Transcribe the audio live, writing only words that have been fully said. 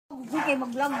Okay,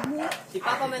 mag-vlog mo. Si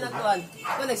Papa may nagkuhan.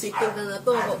 Ako nagsiting na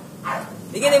to ko.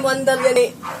 Hindi mo andal yan eh.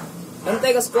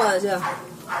 Bantay ka skuha siya.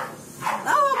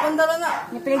 Tawa, pandala na.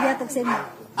 Napilig yatag sa inyo.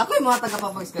 Ako yung mga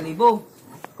tagapapagis kalibo.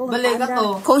 Balik ka to.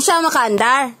 Kung siya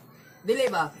makaandar. Dili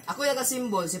ba? Ako yung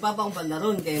kasimbol, si Papa ang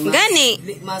pandaron. Kaya mas, Gani.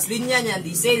 Mas linya niya ang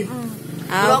diesel.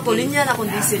 Ah, Pero ako linya na akong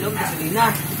diesel o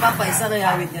gasolina. Si Papa isa na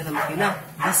yawit niya na makina.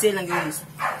 Diesel ang gawin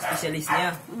specialist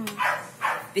niya.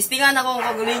 Testingan ako kung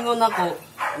kagalingon ako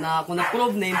na kung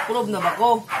na-prove na, improve na ba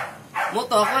ko.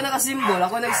 Moto, ako yung nakasimbol,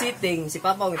 ako yung nag-sitting. Si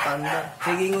Papa ang ipandar.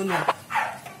 Sigingon niya.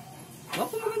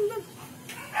 Ako maganda.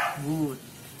 Good.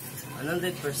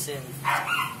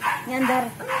 100%. Yandar.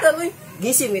 Andar eh.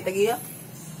 Gising, may tagiya.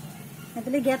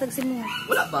 Napilig yatag sa inyo.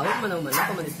 Wala ba? Huwag man.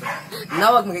 Ako man dito.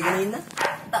 Nawag magaganina.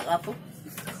 Taka po.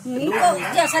 Ikaw,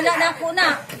 diya, sala na ako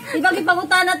na. Diba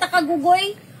gipangutan na ta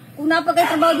Gogoy? Kung napagay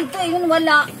trabaho dito, yun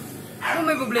wala. Ano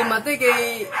may problema ito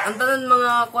kay ang tanan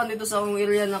mga kuan dito sa akong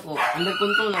area nako. Under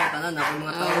control na ang tanan ako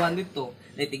mga tauhan dito.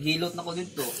 Nitighilot na ko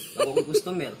dito. Ako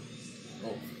customer.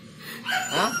 Oh.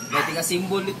 Ha? May tiga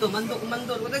symbol dito. Mandok. Kung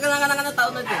na tao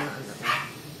na dito.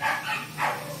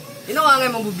 Inawa nga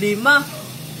yung problema.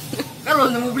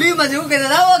 Karon na problema siya ko kaya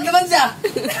nanawag naman siya.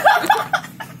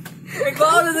 May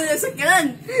kuha na siya sa kinan.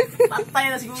 Patay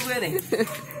na si Gogoy eh.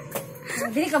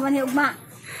 Dili ka man ugma.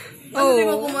 Ano di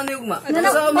mo kumaniog ma?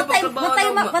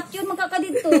 Ba't yun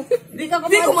magkakadito? Di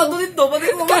ko mato dito, pati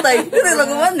ko mamatay. Hindi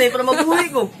lang kuman eh, para mabuhay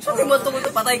ko. So, di mato ko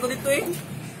ito, patay ko dito eh.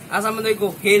 Asa man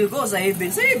ko, hail ko sa heaven.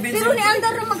 Sa heaven. Pero ni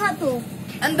Andar na maghato.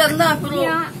 Andar na, pero...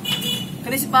 Yeah.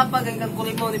 Kani si Papa, ganggang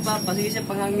kulimo ni Papa, sige siya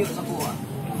panghangyo sa kuha.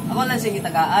 Ako lang siya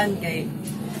gitagaan kay...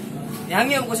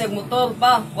 Ihangyo ko siya motor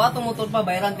pa. Kuha motor pa,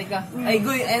 bayrante ka. Ay,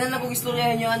 Goy, ay na kong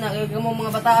istoryahan nyo, anak. Kaya mo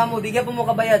mga bataan mo, di ka pa mo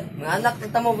kabayad. Mga anak,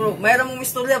 kita mo bro. Mayroon mong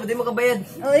istorya, di mo kabayad.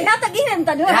 O, ihatag inan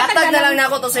ta. Ihatag na lang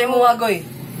na ako to sa imo, Goy.